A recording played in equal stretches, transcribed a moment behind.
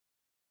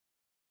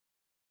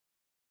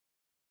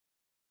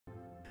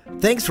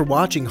Thanks for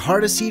watching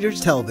Heart of Cedars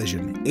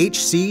Television,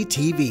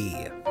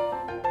 HCTV.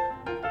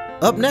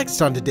 Up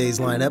next on today's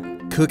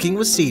lineup, Cooking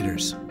with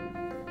Cedars.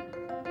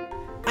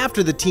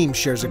 After the team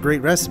shares a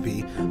great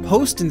recipe,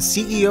 host and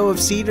CEO of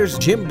Cedars,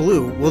 Jim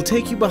Blue, will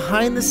take you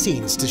behind the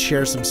scenes to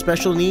share some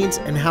special needs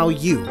and how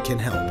you can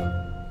help.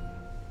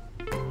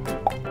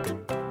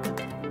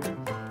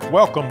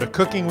 Welcome to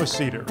Cooking with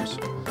Cedars.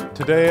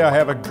 Today I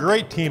have a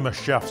great team of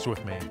chefs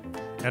with me,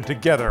 and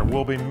together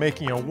we'll be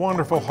making a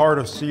wonderful Heart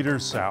of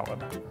Cedars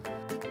salad.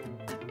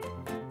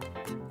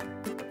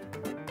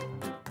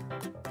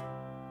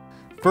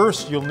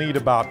 First, you'll need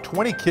about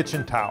 20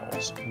 kitchen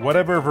towels,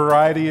 whatever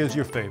variety is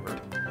your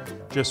favorite.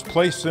 Just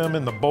place them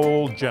in the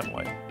bowl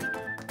gently.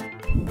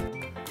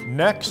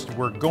 Next,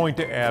 we're going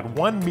to add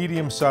one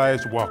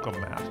medium-sized welcome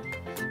mat.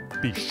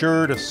 Be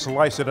sure to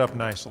slice it up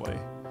nicely.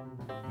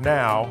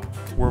 Now,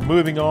 we're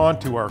moving on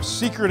to our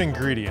secret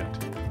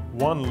ingredient,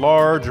 one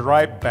large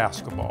ripe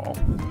basketball.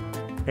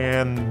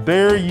 And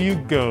there you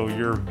go,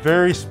 your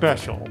very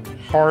special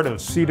Heart of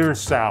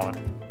Cedars salad.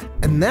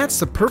 And that's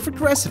the perfect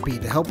recipe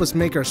to help us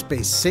make our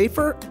space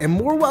safer and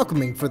more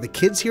welcoming for the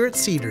kids here at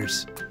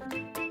Cedars.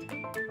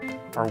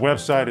 Our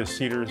website is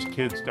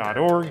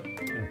cedarskids.org,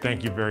 and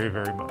thank you very,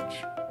 very much.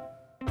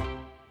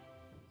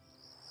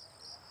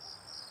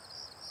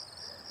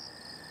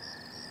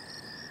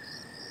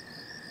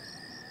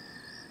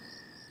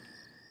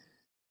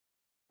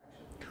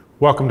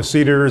 Welcome to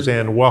Cedars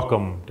and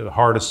welcome to the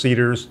Heart of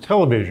Cedars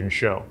television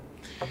show.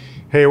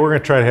 Hey, we're going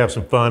to try to have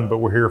some fun, but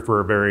we're here for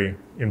a very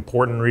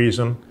important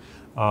reason.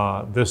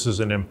 This is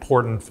an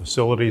important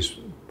facilities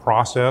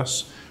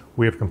process.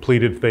 We have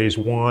completed phase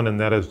one, and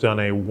that has done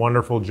a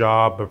wonderful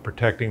job of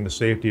protecting the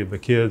safety of the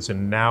kids.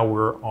 And now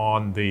we're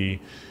on the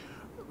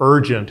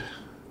urgent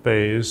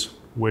phase,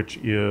 which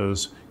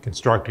is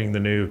constructing the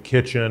new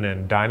kitchen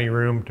and dining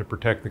room to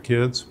protect the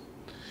kids.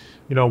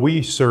 You know,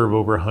 we serve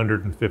over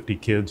 150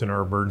 kids in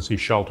our emergency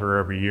shelter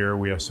every year.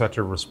 We have such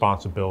a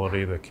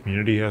responsibility. The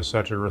community has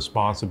such a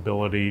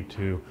responsibility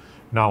to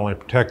not only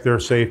protect their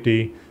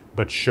safety,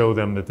 but show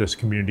them that this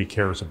community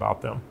cares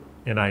about them.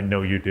 And I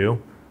know you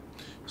do.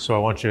 So I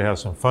want you to have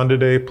some fun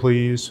today,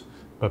 please.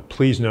 But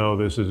please know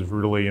this is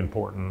really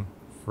important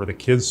for the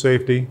kids'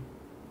 safety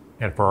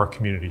and for our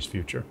community's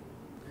future.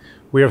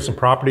 We have some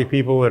property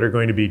people that are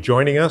going to be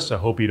joining us. I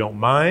hope you don't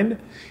mind.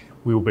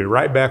 We will be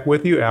right back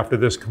with you after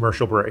this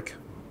commercial break.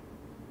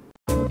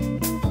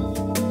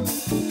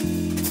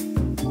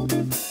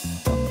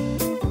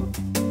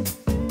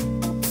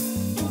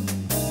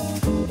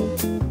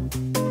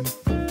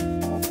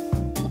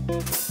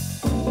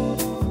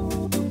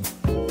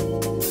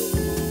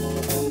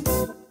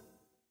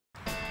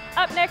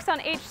 Up next on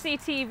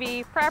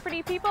HCTV,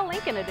 Property People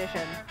Lincoln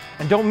Edition.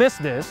 And don't miss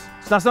this.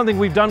 It's not something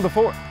we've done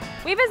before.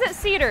 We visit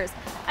Cedars,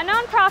 a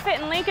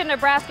nonprofit in Lincoln,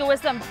 Nebraska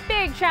with some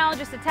big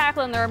challenges to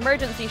tackle in their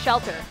emergency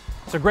shelter.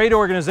 It's a great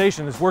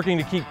organization that's working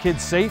to keep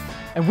kids safe,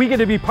 and we get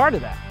to be part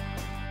of that.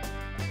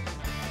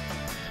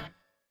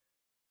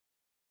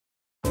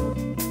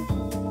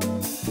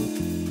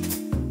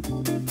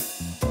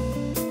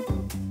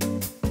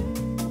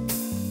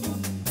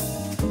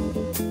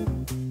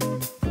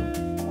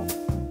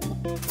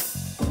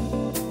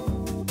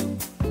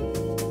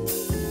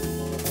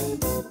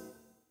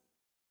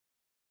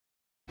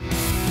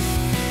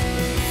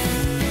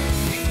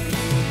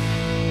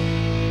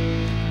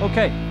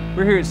 Okay,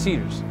 we're here at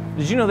Cedars.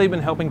 Did you know they've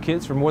been helping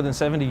kids for more than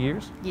 70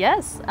 years?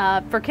 Yes,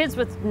 for kids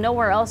with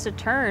nowhere else to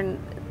turn,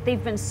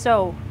 they've been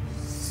so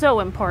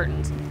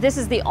important. This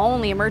is the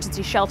only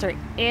emergency shelter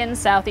in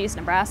southeast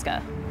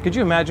Nebraska. Could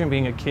you imagine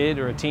being a kid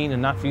or a teen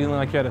and not feeling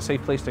like you had a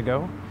safe place to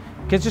go?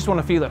 Kids just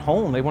want to feel at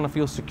home. They want to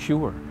feel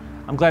secure.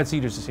 I'm glad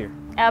Cedars is here.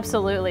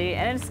 Absolutely,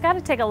 and it's got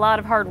to take a lot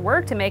of hard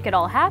work to make it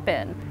all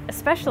happen,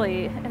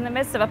 especially in the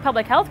midst of a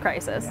public health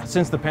crisis.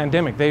 Since the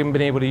pandemic, they haven't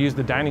been able to use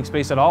the dining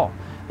space at all.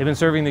 They've been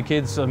serving the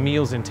kids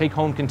meals in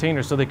take-home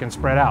containers so they can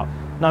spread out.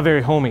 Not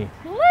very homey.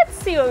 Let's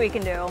see what we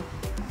can do.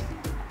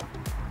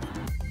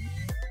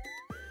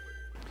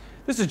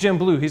 This is Jim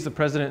Blue. He's the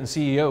president and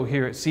CEO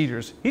here at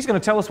Cedars. He's going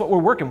to tell us what we're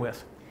working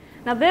with.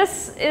 Now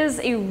this is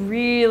a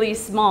really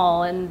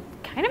small and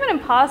kind of an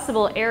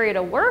impossible area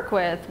to work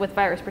with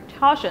virus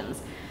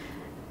precautions.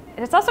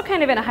 It's also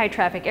kind of in a high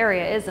traffic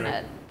area, isn't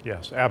it?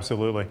 Yes,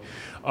 absolutely.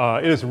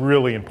 It is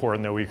really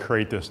important that we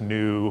create this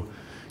new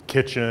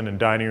kitchen and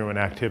dining room and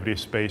activity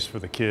space for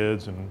the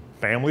kids and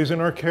families in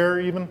our care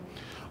even.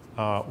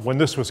 When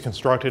this was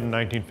constructed in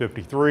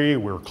 1953, it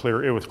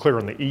was clear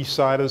on the east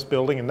side of this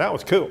building, and that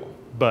was cool.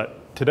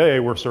 But today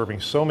we're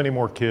serving so many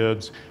more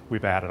kids.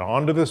 We've added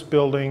on to this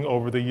building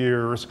over the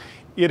years.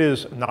 It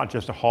is not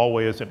just a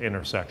hallway, it's an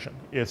intersection.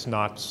 It's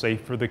not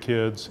safe for the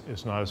kids.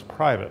 It's not as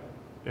private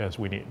as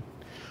we need.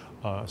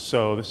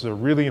 So this is a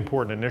really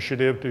important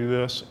initiative to do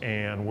this,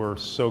 and we're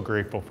so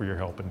grateful for your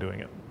help in doing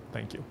it.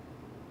 Thank you.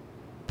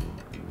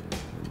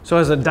 So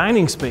as a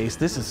dining space,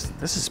 this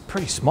is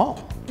pretty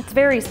small. It's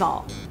very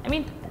small. I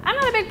mean, I'm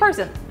not a big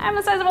person. I'm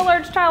the size of a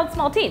large child,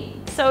 small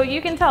teen. So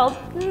you can tell,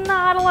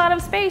 not a lot of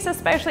space,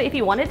 especially if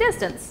you want a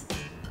distance.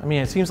 I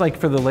mean, it seems like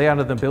for the layout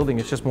of the building,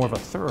 it's just more of a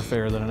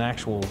thoroughfare than an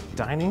actual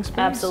dining space.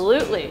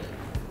 Absolutely.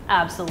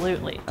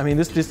 Absolutely. I mean,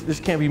 this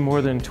can't be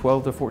more than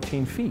 12 to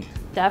 14 feet.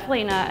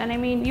 Definitely not. And I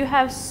mean, you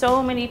have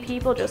so many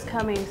people just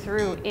coming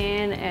through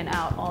in and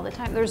out all the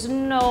time. There's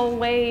no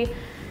way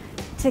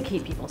to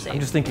keep people safe. I'm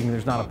just thinking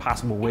there's not a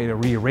possible way to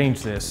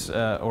rearrange this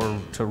or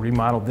to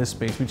remodel this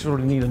space. We sort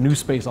of need a new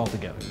space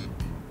altogether.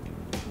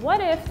 What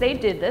if they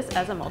did this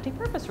as a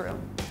multi-purpose room?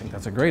 I think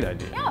that's a great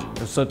idea. Yeah.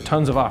 There's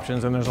tons of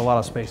options and there's a lot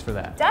of space for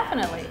that.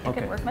 Definitely. It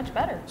Okay. could work much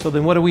better. So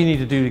then what do we need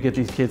to do to get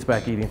these kids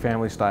back eating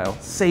family style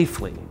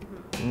safely?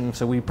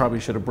 So we probably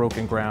should have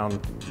broken ground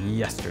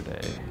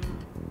yesterday.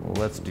 Well,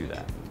 let's do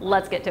that.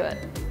 Let's get to it.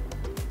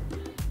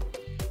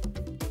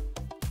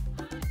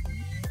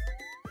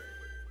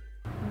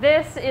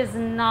 This is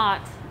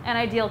not an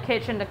ideal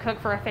kitchen to cook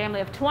for a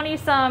family of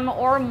 20-some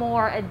or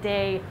more a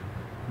day.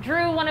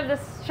 Drew, one of the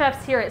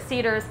chefs here at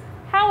Cedars,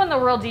 how in the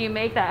world do you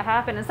make that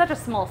happen in such a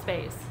small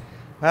space?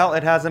 Well,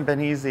 it hasn't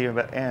been easy,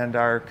 and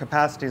our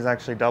capacity has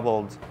actually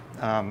doubled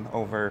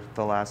over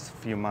the last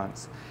few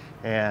months.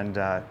 And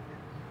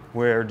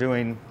we're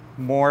doing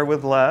more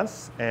with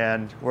less,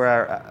 and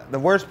the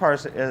worst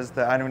part is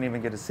that I don't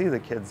even get to see the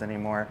kids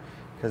anymore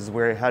because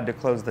we had to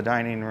close the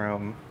dining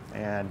room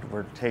and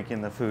we're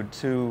taking the food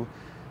to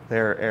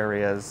their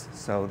areas,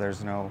 so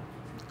there's no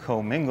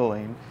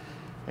co-mingling,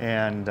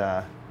 and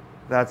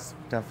that's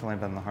definitely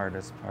been the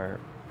hardest part.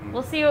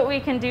 We'll see what we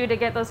can do to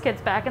get those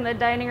kids back in the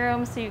dining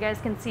room so you guys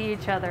can see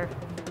each other.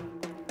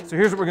 So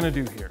here's what we're gonna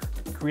do here.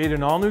 Create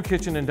an all-new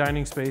kitchen and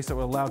dining space that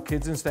will allow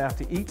kids and staff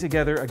to eat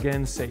together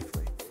again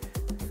safely.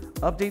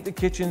 Update the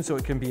kitchen so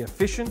it can be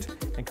efficient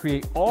and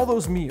create all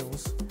those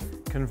meals.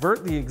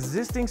 Convert the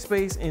existing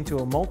space into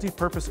a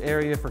multi-purpose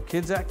area for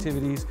kids'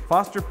 activities,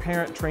 foster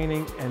parent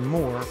training, and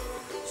more.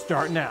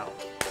 Start now.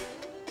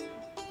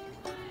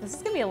 This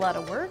is gonna be a lot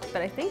of work,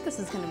 but I think this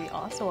is gonna be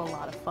also a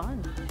lot of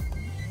fun.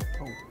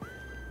 Oh.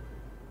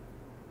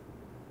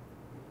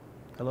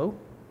 Hello?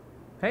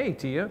 Hey,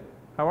 Tia.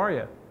 How are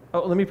you?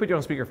 Oh, let me put you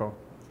on speakerphone.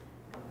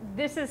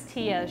 This is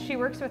Tia. She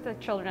works with the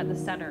children at the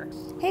center.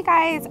 Hey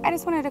guys, I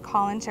just wanted to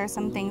call and share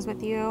some things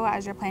with you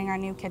as you're planning our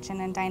new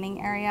kitchen and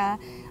dining area.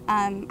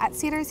 At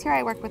Cedars here,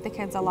 I work with the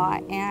kids a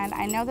lot, and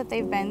I know that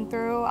they've been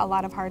through a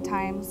lot of hard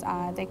times.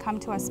 They come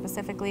to us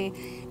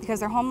specifically because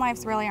their home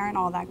lives really aren't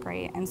all that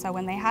great. And so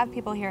when they have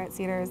people here at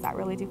Cedars that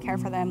really do care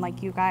for them,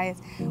 like you guys,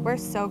 we're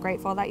so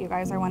grateful that you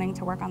guys are wanting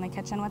to work on the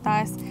kitchen with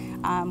us.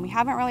 We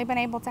haven't really been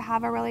able to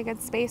have a really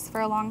good space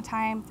for a long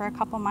time, for a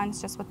couple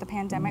months, just with the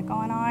pandemic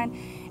going on.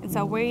 And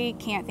so we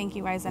can't thank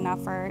you guys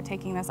enough for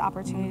taking this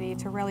opportunity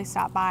to really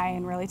stop by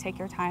and really take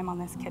your time on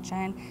this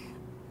kitchen.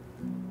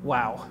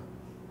 Wow,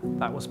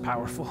 that was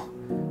powerful.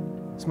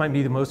 This might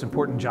be the most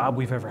important job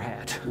we've ever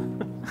had.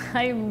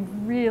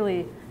 I'm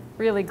really,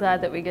 really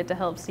glad that we get to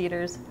help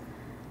Cedars,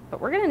 but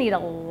we're gonna need a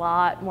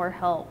lot more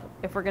help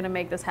if we're gonna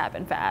make this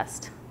happen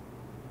fast.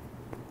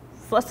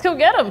 So let's go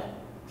get them.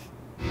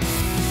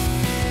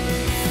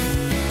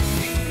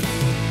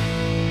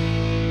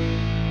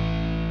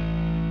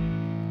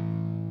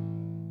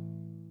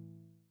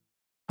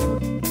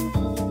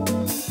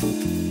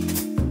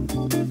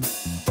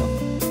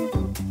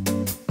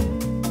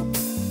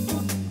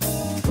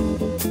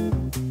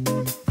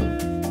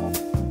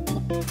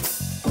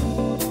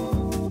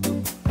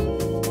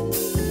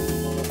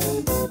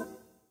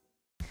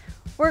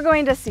 We're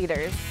going to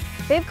Cedars.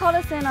 They've called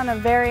us in on a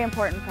very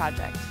important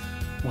project.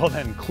 Well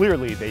then,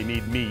 clearly they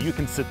need me. You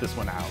can sit this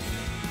one out.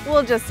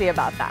 We'll just see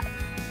about that.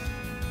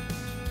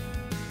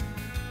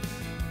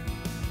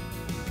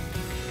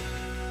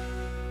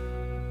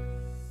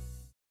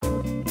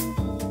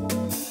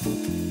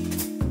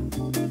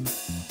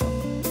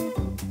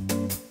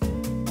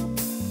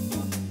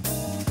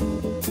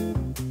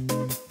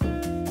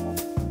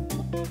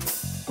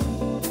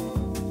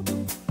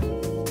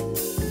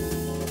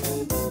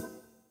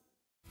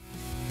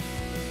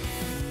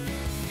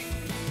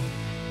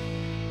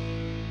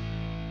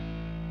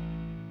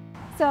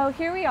 So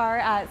here we are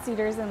at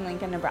Cedars in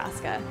Lincoln,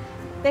 Nebraska.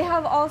 They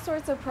have all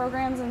sorts of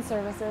programs and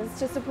services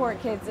to support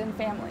kids and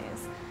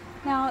families.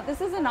 Now,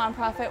 this is a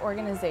nonprofit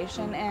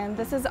organization, and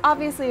this is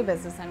obviously a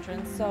business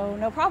entrance, so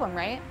no problem,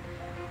 right?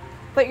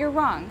 But you're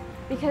wrong,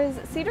 because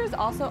Cedars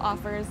also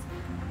offers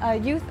a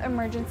youth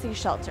emergency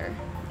shelter.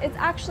 It's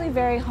actually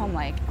very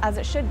home-like, as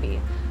it should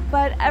be,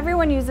 but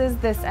everyone uses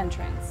this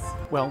entrance.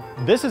 Well,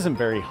 this isn't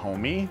very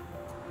homey.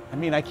 I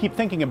mean, I keep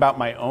thinking about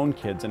my own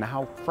kids and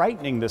how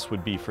frightening this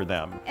would be for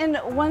them. And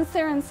once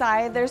they're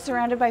inside, they're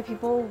surrounded by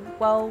people,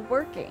 well,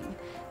 working.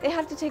 They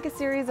have to take a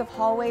series of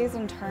hallways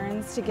and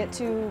turns to get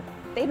to,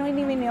 they don't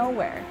even know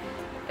where.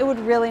 It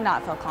would really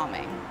not feel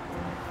calming.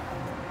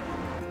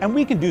 And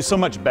we can do so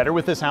much better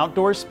with this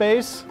outdoor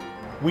space.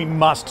 We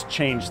must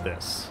change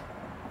this.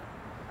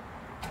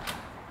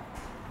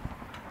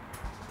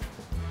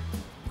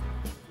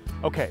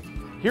 Okay,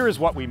 here is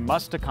what we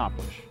must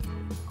accomplish.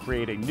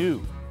 Create a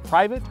new,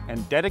 private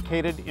and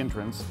dedicated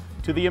entrance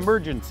to the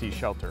emergency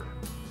shelter.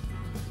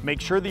 Make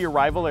sure the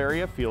arrival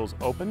area feels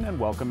open and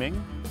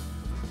welcoming.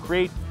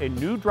 Create a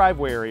new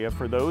driveway area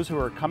for those who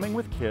are coming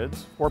with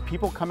kids or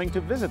people coming to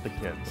visit the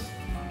kids.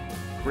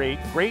 Create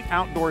great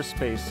outdoor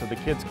space so the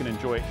kids can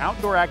enjoy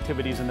outdoor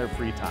activities in their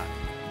free time.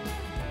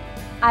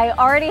 I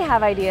already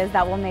have ideas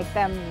that will make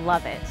them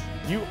love it.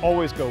 You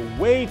always go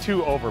way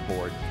too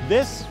overboard.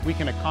 This we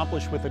can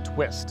accomplish with a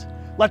twist.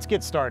 Let's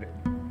get started.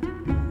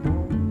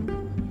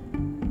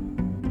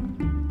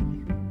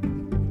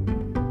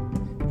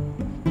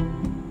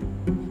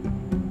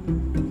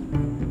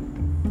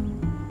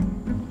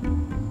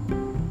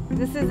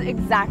 This is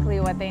exactly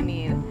what they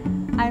need.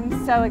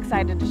 I'm so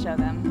excited to show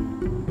them.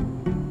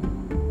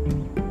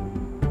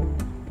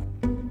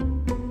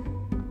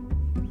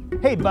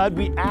 Hey bud,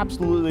 we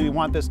absolutely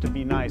want this to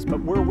be nice,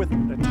 but we're with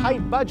a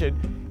tight budget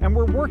and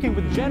we're working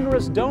with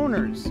generous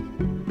donors.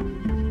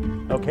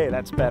 Okay,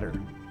 that's better.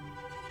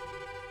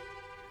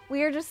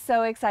 We are just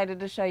so excited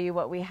to show you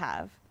what we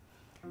have.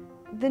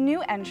 The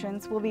new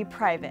entrance will be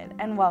private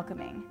and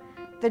welcoming.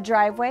 The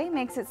driveway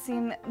makes it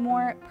seem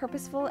more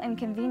purposeful and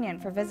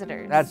convenient for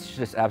visitors. That's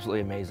just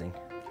absolutely amazing.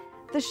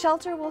 The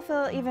shelter will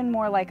feel even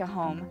more like a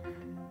home.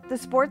 The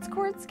sports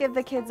courts give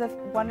the kids a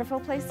wonderful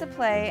place to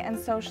play and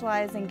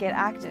socialize and get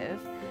active.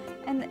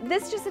 And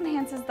this just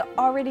enhances the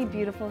already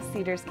beautiful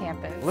Cedars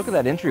campus. Look at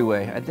that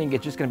entryway. I think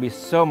it's just going to be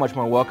so much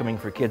more welcoming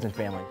for kids and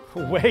families.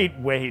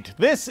 Wait,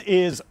 this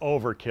is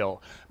overkill.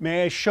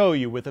 May I show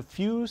you with a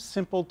few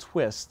simple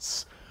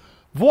twists?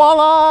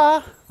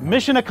 Voila!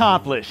 Mission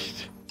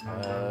accomplished.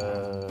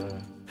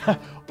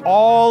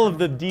 All of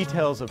the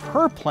details of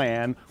her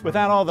plan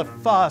without all the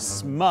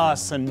fuss,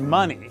 muss, and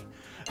money.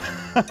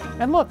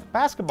 And look,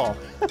 basketball.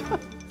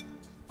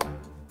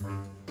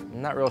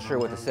 I'm not real sure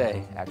what to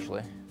say,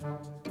 actually.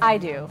 I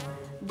do.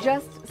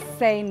 Just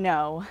say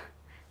no.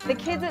 The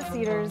kids at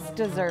Cedars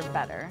deserve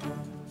better.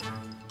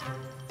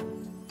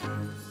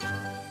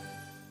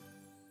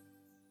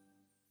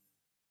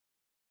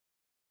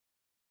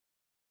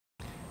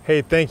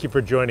 Hey, thank you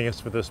for joining us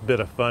for this bit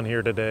of fun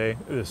here today.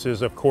 This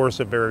is, of course,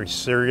 a very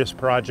serious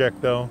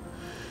project, though.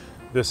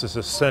 This is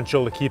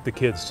essential to keep the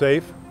kids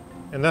safe,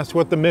 and that's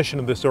what the mission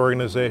of this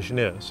organization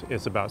is.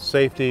 It's about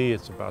safety,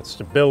 it's about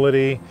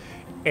stability,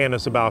 and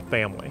it's about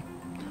family.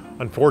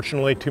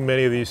 Unfortunately, too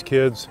many of these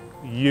kids,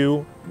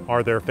 you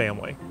are their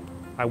family.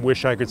 I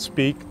wish I could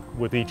speak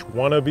with each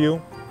one of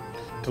you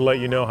to let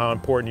you know how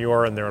important you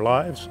are in their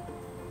lives,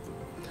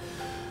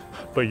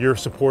 but your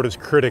support is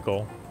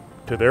critical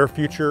to their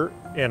future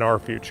and our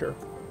future.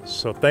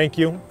 So thank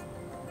you.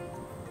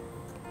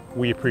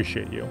 We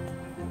appreciate you.